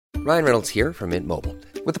Ryan Reynolds here from Mint Mobile.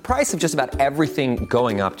 With the price of just about everything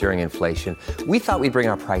going up during inflation, we thought we'd bring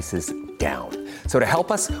our prices down. So to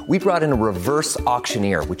help us, we brought in a reverse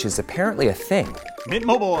auctioneer, which is apparently a thing. Mint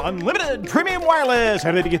Mobile Unlimited Premium Wireless.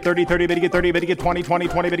 How to get 30, 30, bit to get 30, bit to get 20, 20,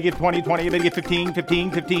 20, bit to get 20, 20, bit to get 15,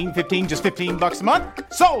 15, 15, 15, just $15 a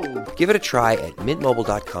month? Sold! Give it a try at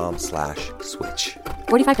mintmobile.com/switch.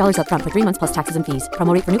 $45 up front for 3 months plus taxes and fees.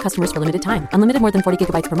 Promo rate for new customers for limited time. Unlimited more than 40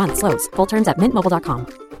 gigabytes per month. Slows full terms at mintmobile.com.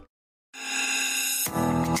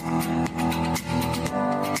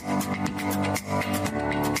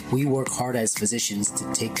 We work hard as physicians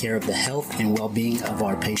to take care of the health and well-being of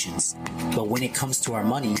our patients. But when it comes to our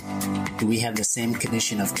money, do we have the same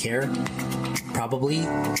condition of care? Probably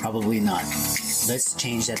not. Let's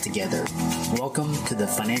change that together. Welcome to the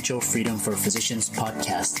Financial Freedom for Physicians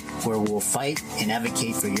podcast, where we'll fight and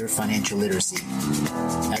advocate for your financial literacy.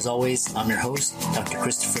 As always, I'm your host, Dr.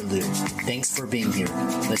 Christopher Liu. Thanks for being here.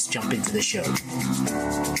 Let's jump into the show.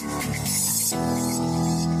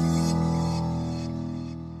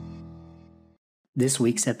 This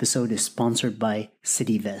week's episode is sponsored by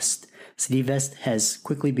CityVest. CityVest has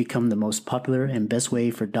quickly become the most popular and best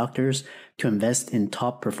way for doctors to invest in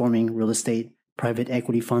top-performing real estate private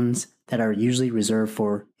equity funds that are usually reserved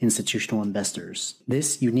for institutional investors.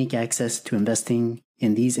 This unique access to investing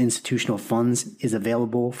in these institutional funds is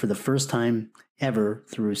available for the first time ever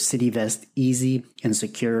through CityVest's easy and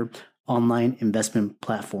secure online investment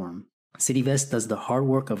platform. CityVest does the hard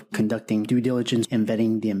work of conducting due diligence and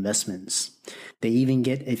vetting the investments. They even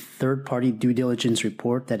get a third-party due diligence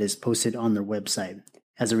report that is posted on their website.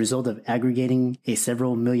 As a result of aggregating a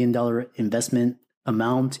several $million investment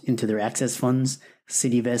amount into their access funds,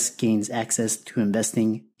 CityVest gains access to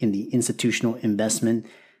investing in the institutional investment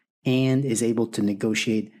and is able to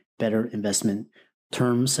negotiate better investment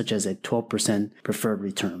terms such as a 12% preferred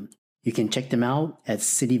return. You can check them out at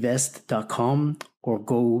cityvest.com or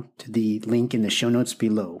go to the link in the show notes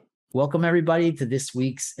below. Welcome, everybody, to this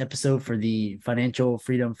week's episode for the Financial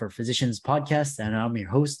Freedom for Physicians podcast. And I'm your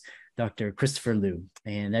host, Dr. Christopher Liu.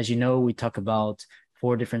 And as you know, we talk about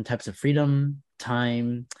 4 different types of freedom: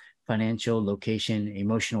 time, financial, location,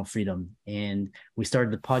 emotional freedom. And we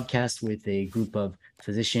started the podcast with a group of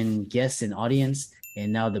physician guests and audience.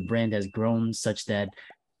 And now the brand has grown such that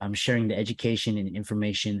I'm sharing the education and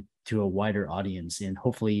information to a wider audience, and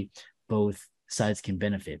hopefully both sides can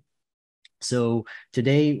benefit. So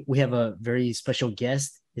today we have a very special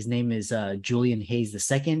guest. His name is Julian Hayes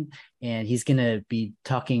II, and he's going to be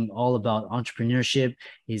talking all about entrepreneurship.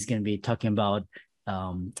 He's going to be talking about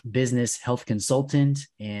business, health consultant,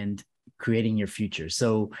 and creating your future.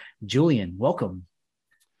 So Julian, welcome.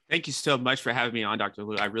 Thank you so much for having me on, Dr.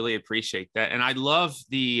 Liu. I really appreciate that. And I love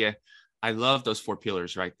those 4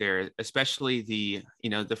 pillars right there, especially the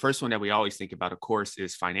first one that we always think about, of course,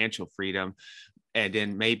 is financial freedom, and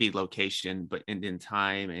then maybe location, and then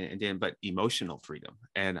time, but emotional freedom.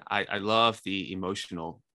 And I love the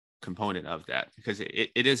emotional component of that, because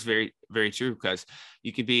it is very, very true, because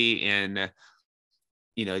you could be in,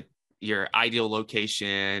 your ideal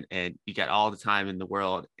location and you got all the time in the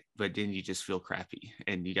world, but then you just feel crappy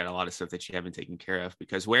and you got a lot of stuff that you haven't taken care of,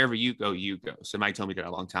 because wherever you go, you go. Somebody told me that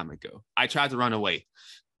a long time ago. I tried to run away,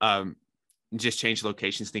 just change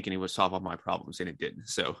locations thinking it would solve all my problems, and it didn't.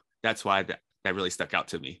 So that's why that really stuck out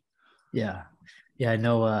to me. Yeah. I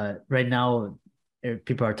know right now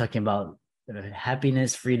people are talking about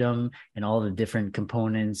happiness, freedom, and all the different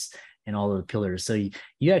components and all of the pillars. So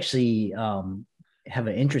you actually have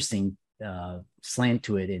an interesting slant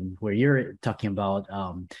to it, and where you're talking about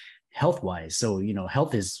health wise. So,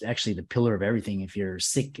 health is actually the pillar of everything. If you're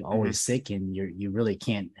sick, always sick, and you really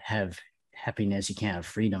can't have happiness, you can't have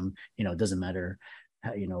freedom, it doesn't matter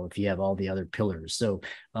how, if you have all the other pillars. So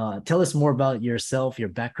tell us more about yourself, your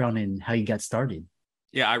background, and how you got started.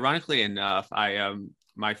 Yeah, ironically enough,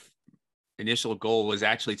 my initial goal was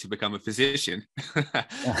actually to become a physician.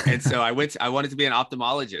 And so I wanted to be an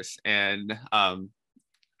ophthalmologist, and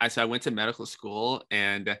so I went to medical school,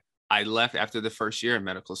 and I left after the first year of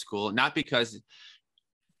medical school, not because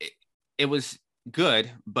it was good,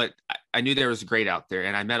 but I knew there was great out there,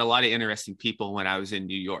 and I met a lot of interesting people when I was in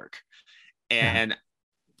New York. And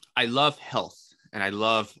I love health, and I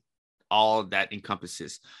love all that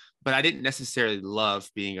encompasses, but I didn't necessarily love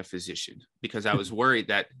being a physician, because I was worried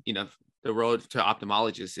that, the road to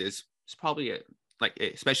ophthalmologist is probably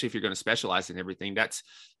especially if you're going to specialize in everything, that's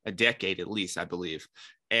a decade at least, I believe.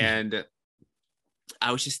 And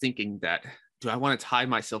I was just thinking that, do I want to tie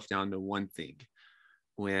myself down to one thing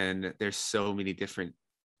when there's so many different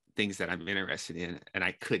things that I'm interested in? And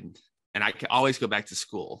I couldn't, and I could always go back to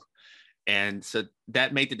school. And so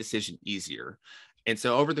that made the decision easier. And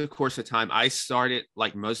so over the course of time, I started,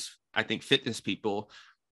 like most, I think, fitness people,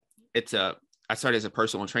 I started as a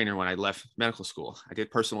personal trainer when I left medical school. I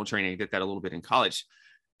did personal training, I did that a little bit in college.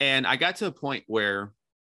 And I got to a point where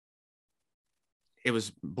it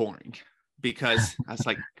was boring because I was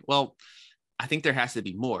like, well, I think there has to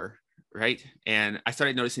be more, right? And I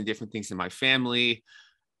started noticing different things in my family.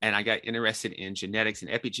 And I got interested in genetics and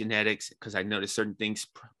epigenetics because I noticed certain things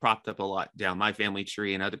propped up a lot down my family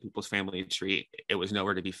tree and other people's family tree. It was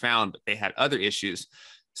nowhere to be found, but they had other issues.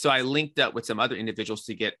 So I linked up with some other individuals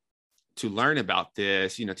to learn about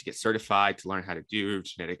this, to get certified, to learn how to do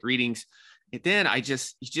genetic readings. And then you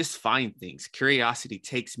just find things. Curiosity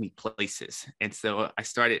takes me places. And so I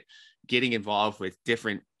started getting involved with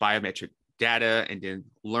different biometric data and then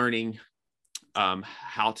learning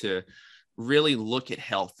how to really look at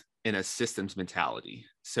health in a systems mentality.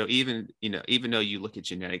 So even though you look at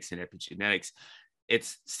genetics and epigenetics,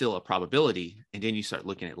 it's still a probability. And then you start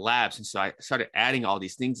looking at labs. And so I started adding all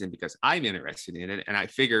these things in because I'm interested in it. And I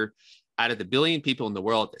figure out of the billion people in the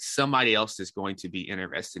world, that somebody else is going to be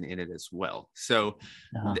interested in it as well. So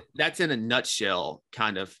that's in a nutshell,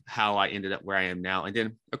 kind of how I ended up where I am now. And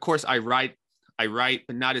then of course I write,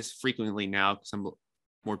 but not as frequently now because I'm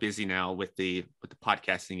more busy now with the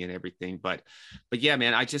podcasting and everything. But yeah,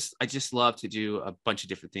 man, I just love to do a bunch of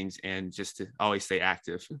different things and just to always stay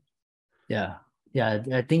active. Yeah. Yeah.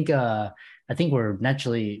 I think we're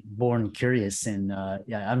naturally born curious, and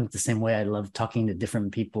I'm the same way. I love talking to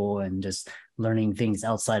different people and just learning things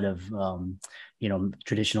outside of,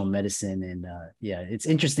 traditional medicine. And it's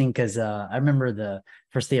interesting because I remember the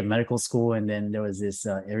first day of medical school, and then there was this,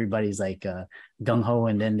 everybody's like gung ho.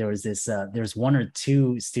 And then there was one or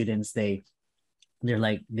two students, they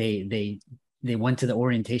went to the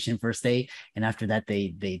orientation first day, and after that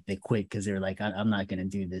they quit because they were like, I'm not gonna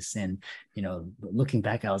do this. And looking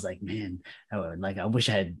back, I was like, man, I wish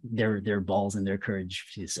I had their balls and their courage.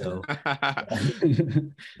 So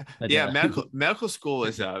but, medical school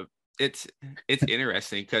is it's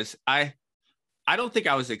interesting because I don't think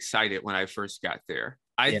I was excited when I first got there.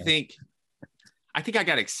 I think I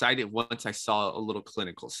got excited once I saw a little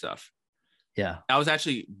clinical stuff. Yeah, I was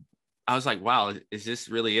like, wow, is this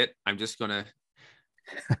really it?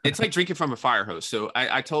 It's like drinking from a fire hose. So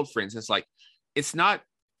I told friends, it's not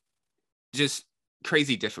just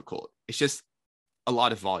crazy difficult. It's just a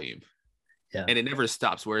lot of volume. Yeah. And it never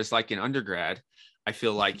stops. Whereas like in undergrad, I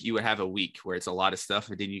feel like you would have a week where it's a lot of stuff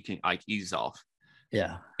and then you can like ease off.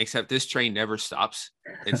 Yeah. Except this train never stops.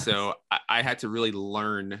 And so I had to really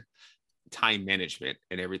learn time management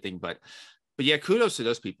and everything. But yeah, kudos to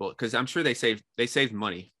those people because I'm sure they saved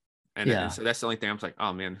money. And so that's the only thing I'm like,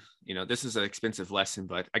 oh man, this is an expensive lesson,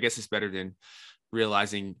 but I guess it's better than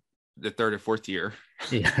realizing the third or fourth year.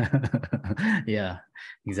 Yeah,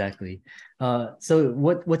 exactly. So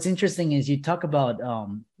what's interesting is you talk about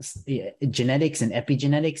genetics and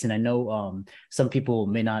epigenetics, and I know some people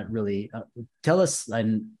may not really tell us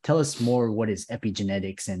more what is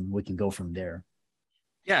epigenetics, and we can go from there.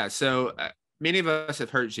 Yeah, so many of us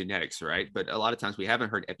have heard genetics, right? But a lot of times we haven't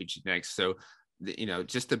heard epigenetics. So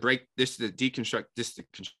just to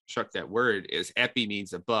construct that word is epi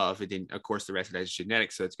means above, and then of course the rest of that is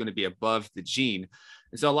genetics. So it's going to be above the gene.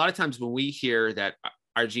 And so a lot of times when we hear that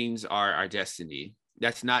our genes are our destiny,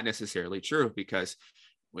 that's not necessarily true, because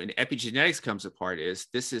when epigenetics comes apart,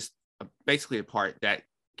 this is basically a part that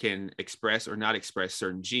can express or not express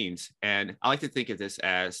certain genes. And I like to think of this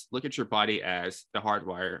as, look at your body as the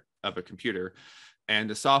hardwire of a computer, and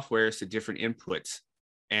the software is the different inputs.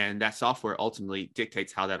 And that software ultimately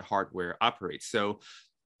dictates how that hardware operates. So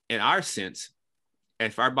in our sense,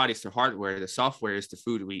 if our body's the hardware, the software is the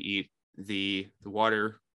food we eat, the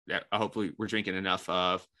water that hopefully we're drinking enough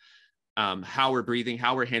of, how we're breathing,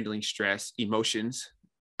 how we're handling stress, emotions,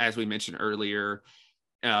 as we mentioned earlier,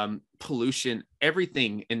 pollution,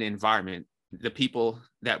 everything in the environment, the people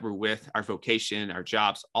that we're with, our vocation, our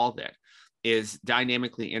jobs, all that is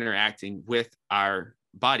dynamically interacting with our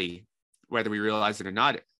body, whether we realize it or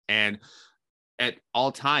not. And at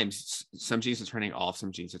all times, some genes are turning off,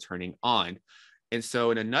 some genes are turning on. And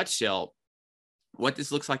so in a nutshell, what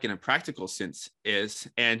this looks like in a practical sense is,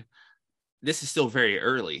 and this is still very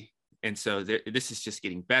early, and so this is just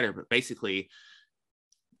getting better, but basically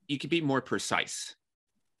you can be more precise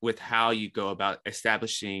with how you go about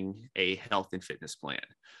establishing a health and fitness plan.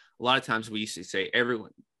 A lot of times we used to say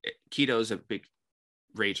keto is a big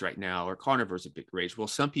rage right now, or carnivore is a big rage. Well,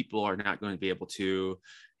 some people are not going to be able to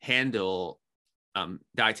handle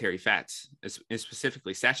dietary fats, and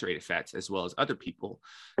specifically saturated fats, as well as other people.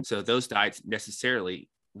 So those diets necessarily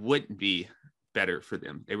wouldn't be better for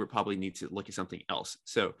them. They would probably need to look at something else.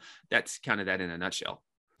 So that's kind of that in a nutshell.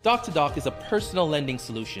 Doc to Doc is a personal lending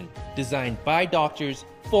solution designed by doctors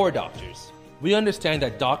for doctors. We understand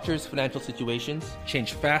that doctors' financial situations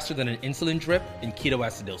change faster than an insulin drip in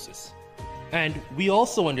ketoacidosis. And we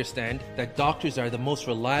also understand that doctors are the most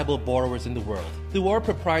reliable borrowers in the world. Through our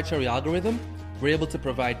proprietary algorithm, we're able to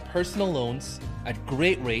provide personal loans at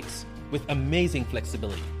great rates with amazing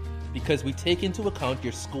flexibility because we take into account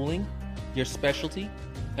your schooling, your specialty,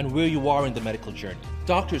 and where you are in the medical journey.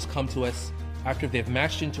 Doctors come to us after they've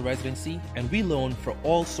matched into residency, and we loan for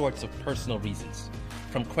all sorts of personal reasons,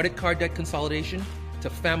 from credit card debt consolidation to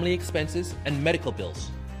family expenses and medical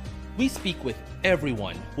bills. We speak with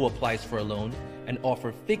everyone who applies for a loan and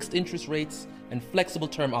offer fixed interest rates and flexible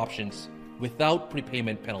term options without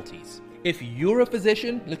prepayment penalties. If you're a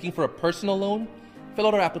physician looking for a personal loan, fill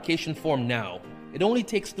out our application form now. It only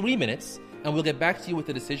takes 3 minutes, and we'll get back to you with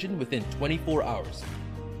a decision within 24 hours.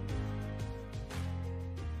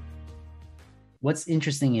 What's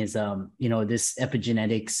interesting is, this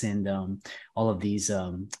epigenetics and all of these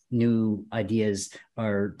new ideas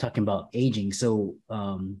are talking about aging. So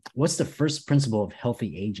what's the first principle of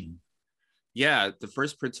healthy aging? Yeah, the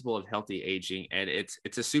first principle of healthy aging, and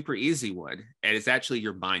it's a super easy one, and it's actually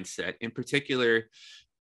your mindset. In particular,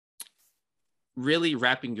 really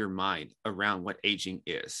wrapping your mind around what aging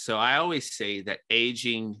is. So I always say that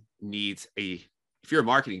aging needs if you're a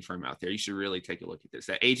marketing firm out there, you should really take a look at this,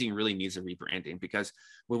 that aging really needs a rebranding, because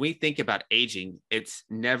when we think about aging, it's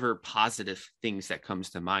never positive things that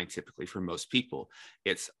comes to mind typically for most people.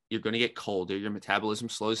 It's you're going to get colder, your metabolism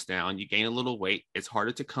slows down, you gain a little weight, it's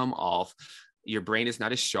harder to come off, your brain is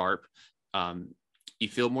not as sharp, you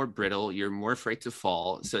feel more brittle, you're more afraid to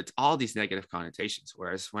fall. So it's all these negative connotations.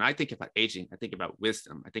 Whereas when I think about aging, I think about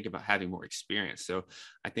wisdom, I think about having more experience. So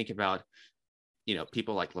I think about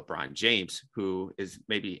people like LeBron James, who is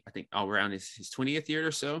maybe, I think, all around his 20th year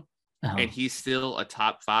or so. Uh-huh. And he's still a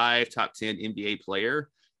top 5, top 10 NBA player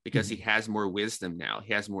because he has more wisdom now.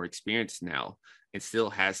 He has more experience now and still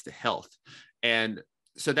has the health. And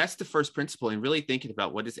so that's the first principle, and really thinking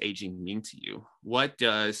about, what does aging mean to you? What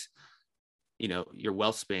does, your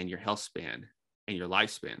wealth span, your health span, and your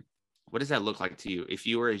lifespan, what does that look like to you? If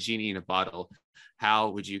you were a genie in a bottle, how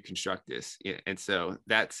would you construct this? And so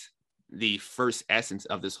that's the first essence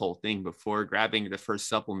of this whole thing. Before grabbing the first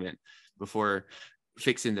supplement, before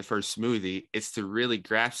fixing the first smoothie, is to really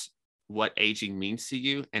grasp what aging means to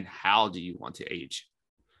you and how do you want to age.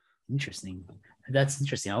 Interesting. That's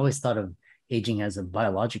interesting. I always thought of aging as a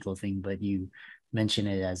biological thing, but you mention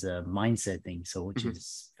it as a mindset thing, so which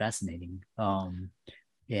is fascinating. How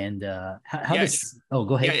does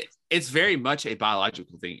go ahead. Yeah, it's very much a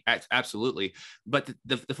biological thing. Absolutely. But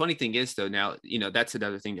the funny thing is, though, now, that's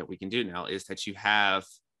another thing that we can do now, is that you have,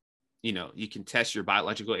 you can test your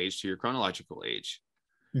biological age to your chronological age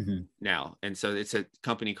now. And so it's a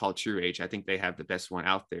company called TrueAge. I think they have the best one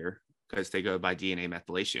out there because they go by DNA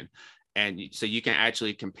methylation. And so you can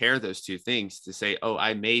actually compare those two things to say, oh,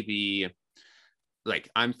 I may be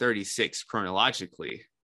I'm 36 chronologically,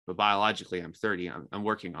 but biologically I'm 30. I'm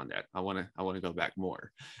working on that. I want to go back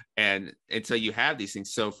more. And so you have these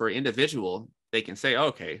things. So for an individual, they can say,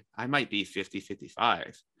 okay, I might be 50,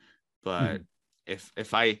 55, but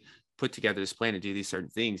if I put together this plan to do these certain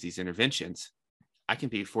things, these interventions, I can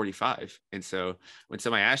be 45. And so when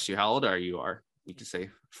somebody asks you, how old are you? You can say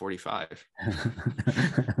 45.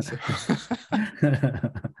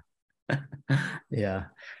 Yeah.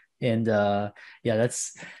 And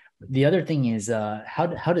that's the other thing is,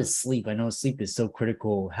 how does sleep? I know sleep is so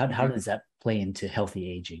critical. How does that play into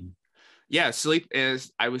healthy aging? Yeah, sleep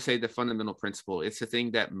is, I would say, the fundamental principle. It's the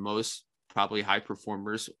thing that most probably high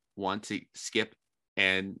performers want to skip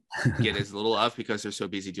and get as little of because they're so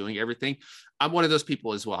busy doing everything. I'm one of those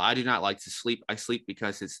people as well. I do not like to sleep. I sleep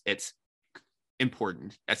because it's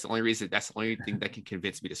important. That's the only reason. That's the only thing that can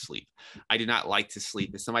convince me to sleep. I do not like to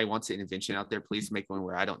sleep. If somebody wants an invention out there, please make one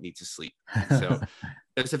where I don't need to sleep. So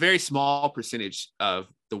there's a very small percentage of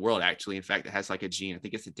the world, actually, in fact, that has like a gene. I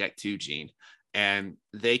think it's a DEC2 gene, and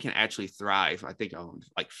they can actually thrive, I think, on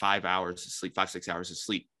like 5 hours of sleep, 5-6 hours of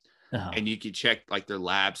sleep. And you can check like their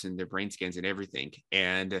labs and their brain scans and everything,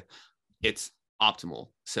 and it's optimal.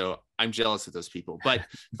 So I'm jealous of those people. But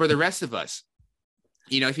for the rest of us,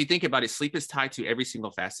 if you think about it, sleep is tied to every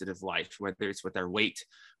single facet of life, whether it's with our weight,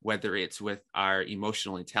 whether it's with our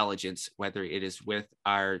emotional intelligence, whether it is with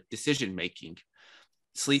our decision making.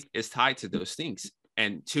 Sleep is tied to those things.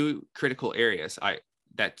 And two critical areas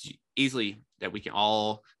that we can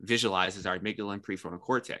all visualize is our amygdala and prefrontal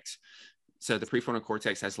cortex. So the prefrontal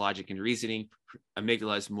cortex has logic and reasoning.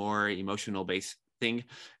 Amygdala is more emotional based thing.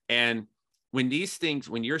 And when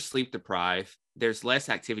you're sleep deprived, there's less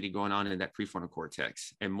activity going on in that prefrontal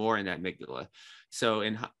cortex and more in that amygdala. So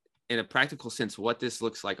in a practical sense, what this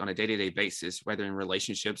looks like on a day-to-day basis, whether in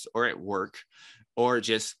relationships or at work or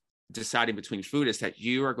just deciding between food, is that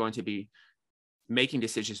you are going to be making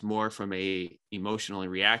decisions more from a emotional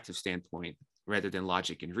and reactive standpoint rather than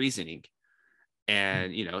logic and reasoning.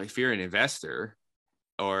 And, if you're an investor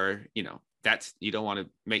or, you don't want to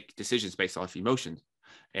make decisions based off emotion.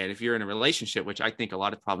 And if you're in a relationship, which I think a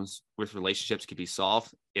lot of problems with relationships could be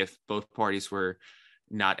solved if both parties were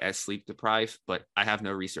not as sleep deprived, but I have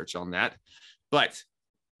no research on that. But,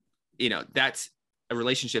 that's a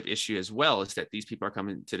relationship issue as well, is that these people are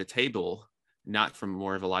coming to the table not from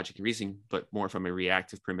more of a logic and reasoning, but more from a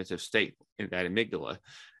reactive primitive state in that amygdala.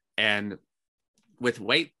 And with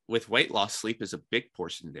weight loss, sleep is a big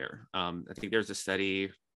portion there. I think there's a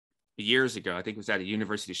study years ago, I think it was at the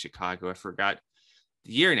University of Chicago. I forgot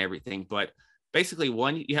the year and everything, but basically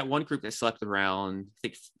you had one group that slept around, I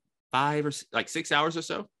think 6 hours or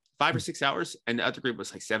so, 5 or 6 hours. And the other group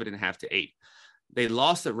was like 7.5 to 8. They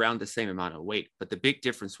lost around the same amount of weight, but the big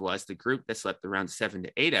difference was the group that slept around 7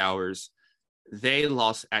 to 8 hours, they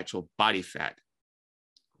lost actual body fat.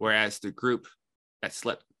 Whereas the group that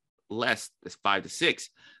slept less, that's 5 to 6,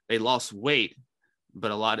 they lost weight,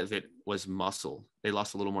 but a lot of it was muscle. They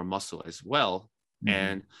lost a little more muscle as well. Mm-hmm.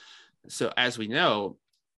 And so as we know,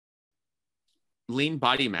 lean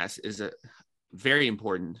body mass is a very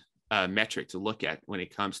important metric to look at when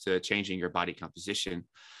it comes to changing your body composition.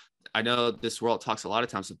 I know this world talks a lot of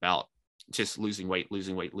times about just losing weight.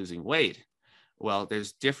 Well,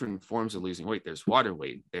 there's different forms of losing weight. There's water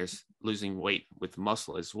weight. There's losing weight with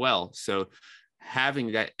muscle as well. So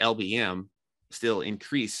having that LBM still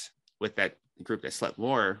increase with that group that slept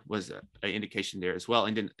more was an indication there as well.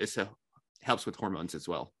 And then it helps with hormones as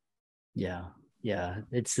well. Yeah.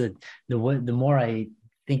 It's the more I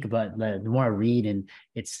think about, the more I read, and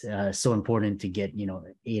it's so important to get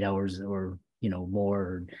 8 hours or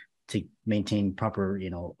more to maintain proper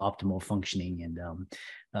optimal functioning. And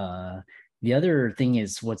the other thing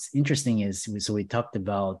is, what's interesting is, so we talked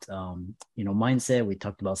about mindset, we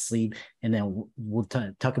talked about sleep, and then we'll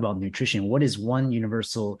talk about nutrition. What is one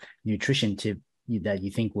universal nutrition tip that you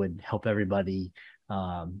think would help everybody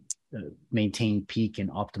maintain peak and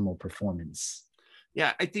optimal performance?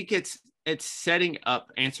 Yeah, I think it's setting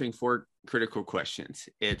up, answering 4 critical questions.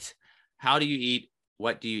 It's how do you eat,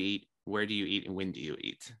 what do you eat, where do you eat, and when do you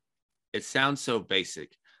eat? It sounds so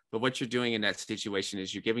basic, but what you're doing in that situation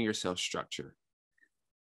is you're giving yourself structure.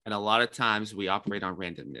 And a lot of times we operate on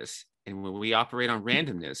randomness. And when we operate on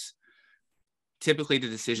randomness, typically the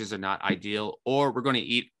decisions are not ideal, or we're going to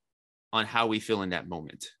eat on how we feel in that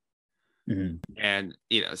moment. Mm-hmm. And,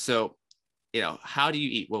 so, how do you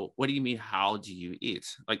eat? Well, what do you mean, how do you eat?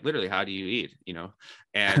 Like literally, how do you eat?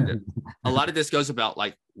 And a lot of this goes about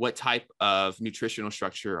like, what type of nutritional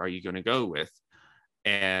structure are you going to go with?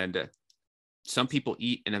 And some people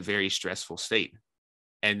eat in a very stressful state,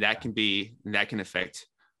 and that can affect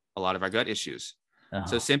a lot of our gut issues. Uh-huh.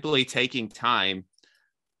 So simply taking time,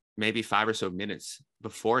 maybe 5 or so minutes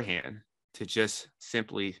beforehand, to just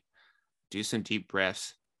simply do some deep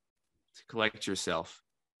breaths to collect yourself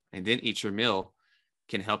and then eat your meal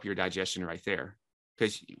can help your digestion right there.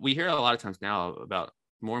 Because we hear a lot of times now about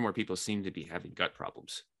more and more people seem to be having gut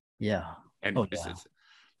problems. Yeah. And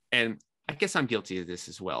and I guess I'm guilty of this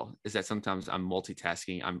as well, is that sometimes I'm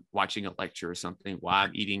multitasking. I'm watching a lecture or something while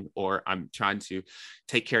I'm eating, or I'm trying to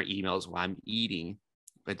take care of emails while I'm eating,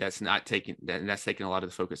 but that's taking a lot of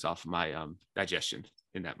the focus off of my digestion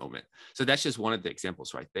in that moment. So that's just one of the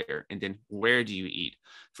examples right there. And then where do you eat?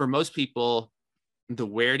 For most people, the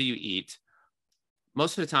where do you eat,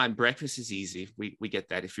 most of the time, breakfast is easy. We get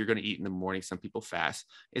that. If you're going to eat in the morning, some people fast.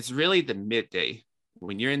 It's really the midday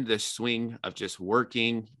when you're in the swing of just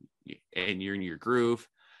working and you're in your groove,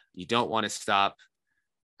 you don't want to stop.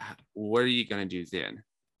 What are you going to do then?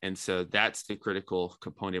 And so that's the critical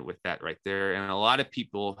component with that right there. And a lot of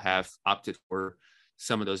people have opted for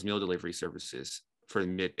some of those meal delivery services for the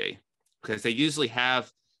midday, because they usually have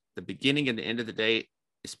the beginning and the end of the day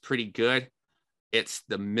is pretty good. It's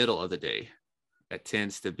the middle of the day that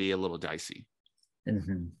tends to be a little dicey.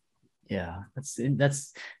 Mm-hmm. Yeah,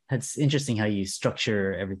 that's interesting how you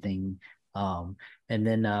structure everything. And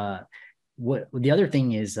then what the other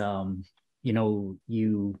thing is,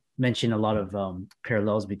 you mentioned a lot of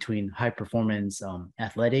parallels between high performance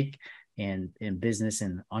athletic and business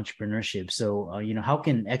and entrepreneurship. So, how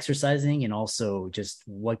can exercising, and also just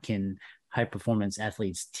what can high performance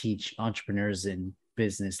athletes teach entrepreneurs and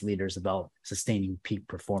business leaders about sustaining peak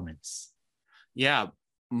performance? Yeah,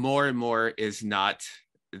 more and more is not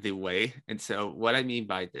the way. And so what I mean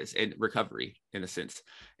by this, and recovery in a sense,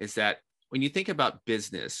 is that when you think about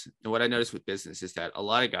business, and what I noticed with business is that a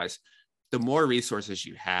lot of guys, the more resources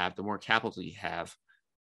you have, the more capital you have,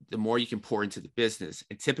 the more you can pour into the business.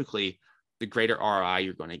 And typically the greater ROI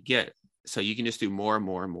you're going to get. So you can just do more and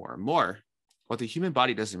more and more and more. Well, the human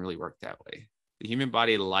body doesn't really work that way. The human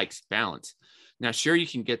body likes balance. Now, sure, you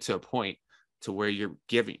can get to a point to where you're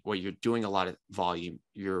doing a lot of volume,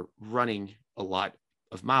 you're running a lot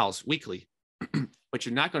of miles weekly, but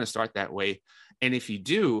you're not going to start that way. And if you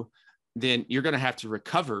do, then you're going to have to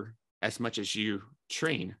recover as much as you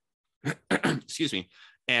train. Excuse me.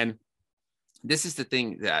 And this is the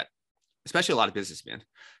thing that, especially a lot of businessmen,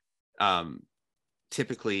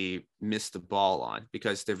 typically miss the ball on,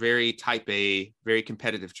 because they're very type A, very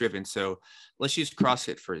competitive driven. So let's use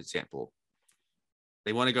CrossFit, for example.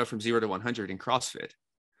 They want to go from 0 to 100 in CrossFit.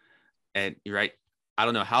 And you're right. I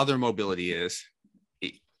don't know how their mobility is.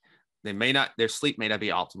 Their sleep may not be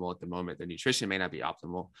optimal at the moment. Their nutrition may not be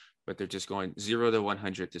optimal, but they're just going 0 to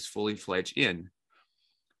 100, just fully fledged in.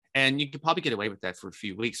 And you could probably get away with that for a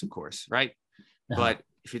few weeks, of course, right? But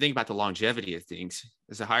if you think about the longevity of things,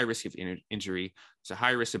 there's a higher risk of injury, there's a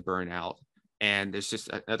higher risk of burnout, and there's just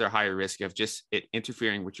another higher risk of just it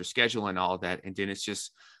interfering with your schedule and all of that. And then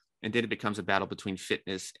it becomes a battle between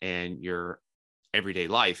fitness and your everyday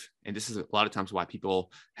life. And this is a lot of times why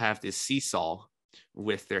people have this seesaw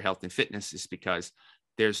with their health and fitness, is because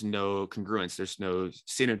there's no congruence, there's no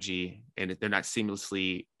synergy, and they're not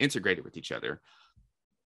seamlessly integrated with each other.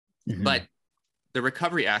 Mm-hmm. But the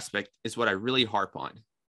recovery aspect is what I really harp on.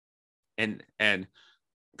 And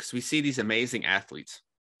because we see these amazing athletes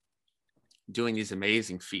doing these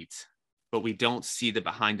amazing feats, but we don't see the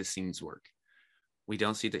behind the scenes work. We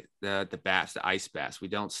don't see the baths, the ice baths. We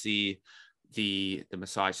don't see the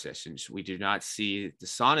massage sessions. We do not see the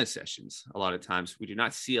sauna sessions. A lot of times we do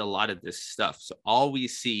not see a lot of this stuff. So all we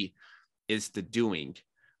see is the doing,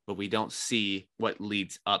 but we don't see what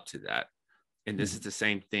leads up to that. And this is the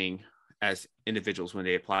same thing as individuals when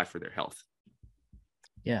they apply for their health.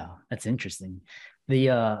 Yeah, that's interesting.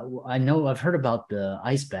 I know I've heard about the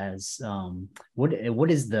ice baths. What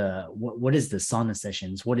is the sauna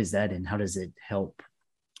sessions? What is that, and how does it help?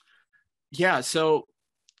 Yeah, so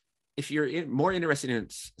if you're more interested in,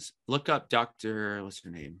 look up Dr. What's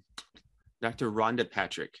her name? Dr. Rhonda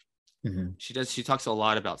Patrick. Mm-hmm. She talks a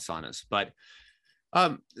lot about saunas, but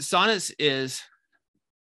saunas is,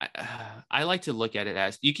 I like to look at it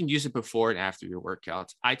as you can use it before and after your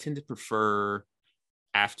workouts. I tend to prefer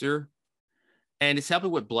after, and it's helping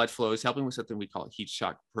with blood flow. It's helping with something we call heat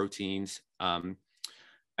shock proteins. I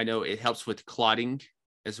know it helps with clotting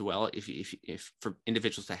as well. If for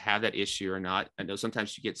individuals to have that issue or not, I know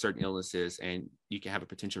sometimes you get certain illnesses and you can have a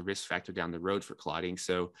potential risk factor down the road for clotting.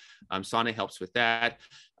 So sauna helps with that.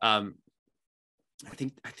 I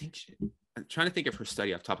think I'm trying to think of her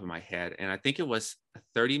study off the top of my head. And I think it was a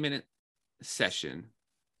 30-minute session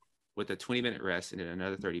with a 20-minute rest and then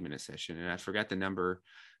another 30-minute session. And I forgot the number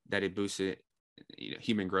that it boosted,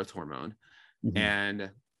 human growth hormone. Mm-hmm.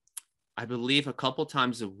 And I believe a couple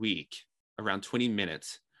times a week, around 20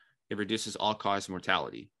 minutes, it reduces all-cause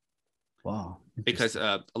mortality. Wow. Because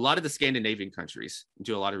a lot of the Scandinavian countries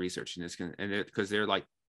do a lot of research in this, and because they're like,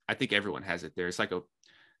 I think everyone has it there. It's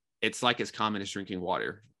like as common as drinking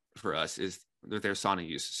water for us is their sauna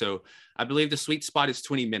use. So I believe the sweet spot is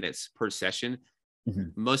 20 minutes per session. Mm-hmm.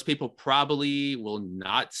 Most people probably will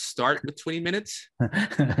not start with 20 minutes.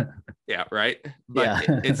 Yeah, right. But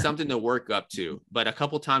it's something to work up to. But a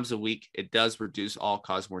couple times a week, it does reduce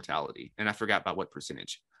all-cause mortality. And I forgot about what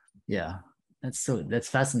percentage. Yeah, that's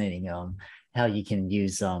fascinating. How you can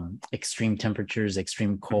use extreme temperatures,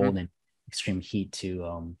 extreme cold, mm-hmm. and extreme heat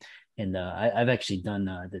to. I've actually done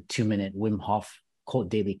the 2-minute Wim Hof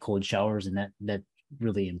daily cold showers, and that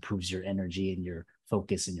really improves your energy and your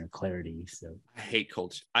focus and your clarity. So I hate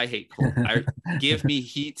cold. Give me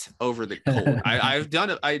heat over the cold. I've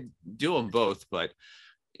done it. I do them both, but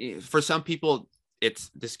for some people,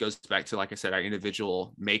 this goes back to, like I said, our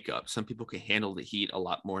individual makeup. Some people can handle the heat a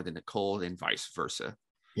lot more than the cold, and vice versa.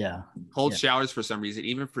 Yeah. Cold showers, for some reason,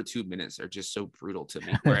 even for 2 minutes, are just so brutal to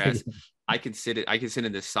me. Whereas I can sit in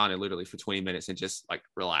this sauna literally for 20 minutes and just like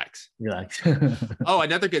relax. Oh,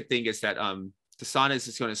 another good thing is that the sauna is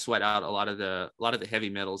just going to sweat out a lot of the heavy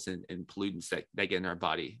metals and pollutants that get in our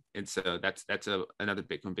body. And so that's another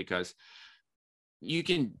big one, because you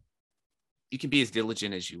can be as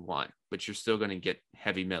diligent as you want, but you're still going to get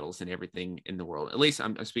heavy metals and everything in the world. At least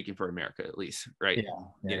I'm speaking for America, at least, right?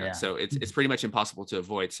 Yeah. So it's pretty much impossible to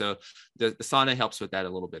avoid. So the sauna helps with that a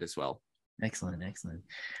little bit as well. Excellent.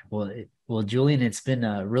 Well, Julian, it's been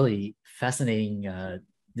really fascinating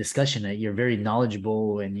discussion. You're very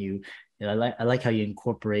knowledgeable, and I like how you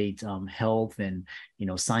incorporate health and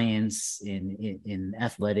science in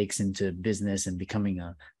athletics into business and becoming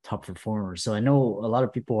a top performer. So I know a lot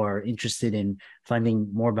of people are interested in finding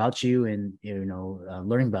more about you and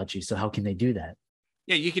learning about you. So how can they do that?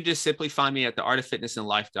 Yeah, you can just simply find me at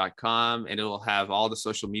theartoffitnessandlife.com, and it will have all the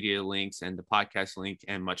social media links and the podcast link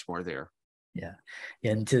and much more there. Yeah.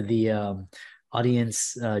 And to the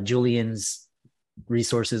audience, Julian's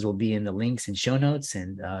resources will be in the links and show notes.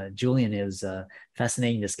 And Julian, it was a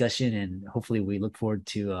fascinating discussion, and hopefully we look forward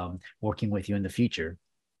to working with you in the future.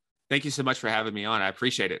 Thank you so much for having me on. I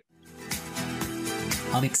appreciate it.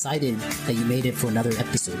 I'm excited that you made it for another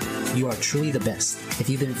episode. You are truly the best. If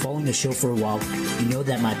you've been following the show for a while, you know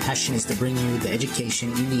that my passion is to bring you the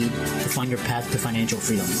education you need to find your path to financial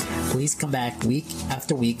freedom. Please come back week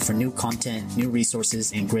after week for new content, new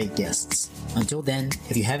resources, and great guests. Until then,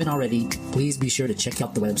 if you haven't already, please be sure to check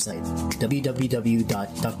out the website,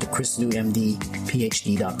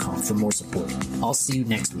 www.drchrislewmdphd.com for more support. I'll see you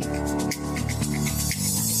next week.